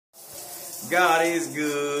God is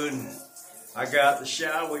good. I got the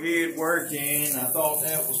shower head working. I thought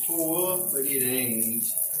that was tore up, but it ain't.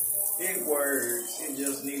 It works. It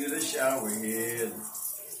just needed a shower head.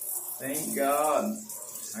 Thank God.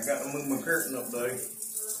 I got to move my curtain up though.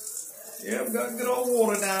 Yep, got good old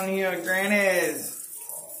water down here, Granny's.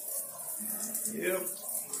 Yep.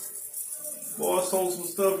 Boy, I sold some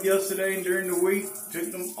stuff yesterday and during the week.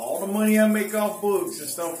 Took them all the money I make off books and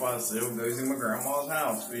stuff I sell goes in my grandma's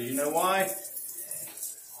house. But you know why?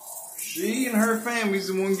 She and her family's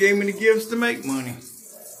the one who gave me the gifts to make money.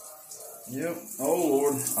 Yep. Oh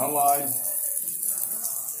Lord, I lied.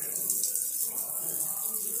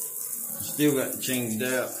 Still got to change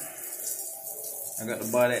that. I got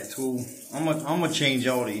to buy that tool. I'm gonna change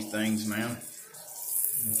all these things, man.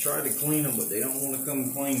 I tried to clean them, but they don't want to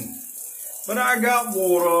come clean. But I got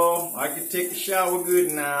water. I can take a shower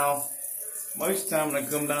good now. Most of the time when I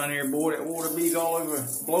come down here, boy, that water be's all over,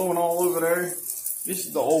 blowing all over there. This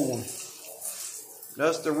is the old one.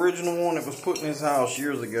 That's the original one that was put in his house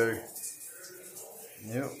years ago.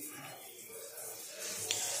 Yep.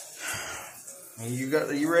 And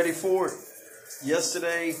you ready for it?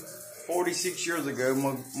 Yesterday, 46 years ago,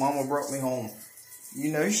 my mama brought me home.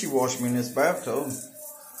 You know she washed me in this bathtub.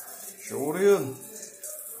 Sure did.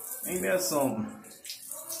 Ain't that something?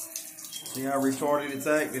 See how retarded it's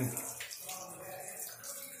acting?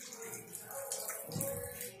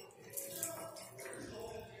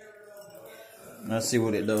 Let's see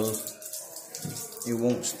what it does. It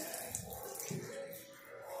won't.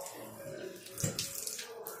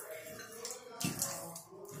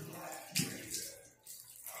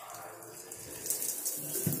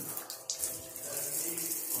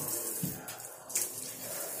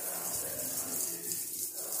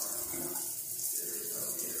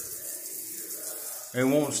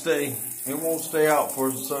 It won't stay out for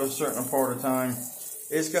a certain part of time.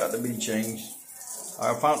 It's got to be changed.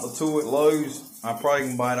 I found the tool at Lowe's. I probably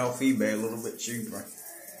can buy it off eBay a little bit cheaper.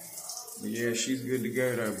 But yeah, she's good to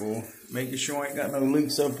go there, boy. Making sure I ain't got no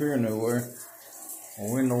leaks up here nowhere.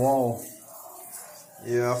 Or in the wall.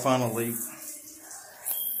 Yeah, I found a leak.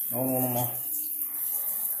 Hold on, I'm gonna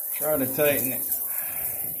try to tighten it.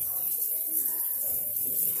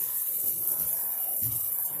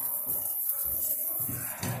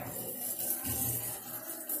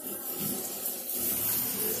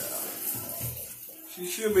 She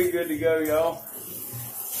should be good to go, y'all.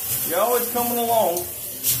 Y'all is coming along.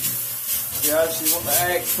 Yeah, she want to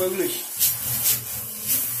act foolish.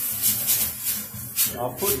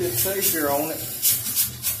 I'll put this tape here on it.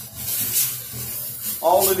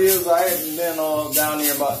 All it is, I hadn't been down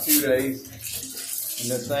here about 2 days.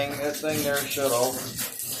 And that thing there shut off.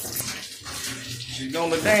 She's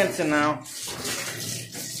going to dancing now.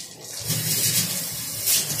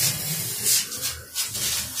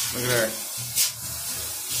 Look at her.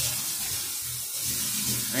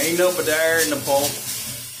 Ain't no but the air in the pole.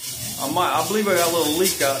 I believe I got a little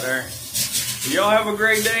leak out there. Y'all have a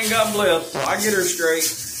great day and God bless. I get her straight.